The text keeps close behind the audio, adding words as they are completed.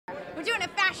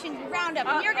fashion roundup,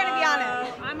 and you're going to be on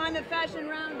it. I'm on the fashion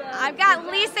roundup. I've got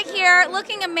Lisa here,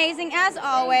 looking amazing as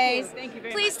always. Thank you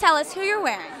very Please much. tell us who you're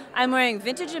wearing. I'm wearing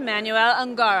vintage Emmanuel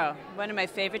Ungaro, one of my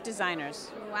favorite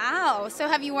designers. Wow. So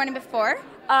have you worn it before?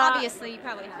 Obviously, you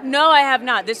probably have. No, I have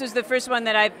not. This was the first one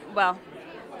that well,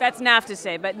 that's naff to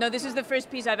say, but no, this is the first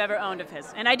piece I've ever owned of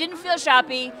his. And I didn't feel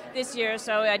shoppy this year,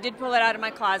 so I did pull it out of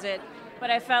my closet.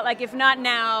 But I felt like if not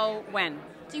now, when?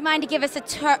 Do you mind to give us a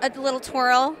little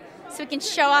twirl so we can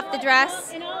show off the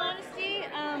dress? In all honesty,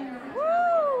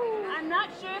 I'm not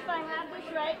sure if I have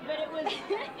this right, but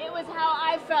it was how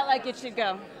I felt like it should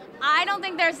go. I don't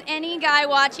think there's any guy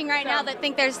watching right now that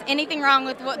think there's anything wrong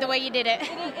with the way you did it.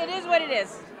 It is what it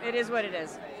is. It is what it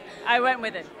is. I went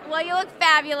with it. Well, you look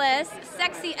fabulous,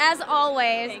 sexy as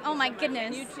always. Thank oh you my so much. goodness.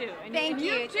 And you too. And Thank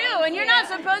you. You too. And you're not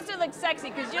supposed to look sexy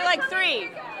because you're like 3. Here.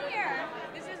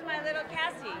 This is my little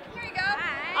Cassie. Here you go.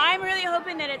 Hi. I'm really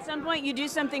hoping that at some point you do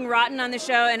something rotten on the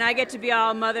show and I get to be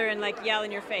all mother and like yell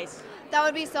in your face. That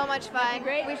would be so much fun. That'd be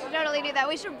great. We should totally do that.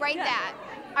 We should write that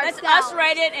Let's ourselves. us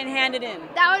write it and hand it in.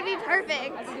 That would be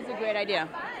perfect. I think it's a great idea.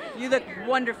 You look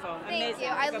wonderful. Thank Amazing. you.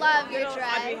 I Like a love your little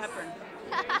dress. Audrey Hepburn.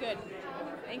 Good.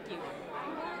 Thank you.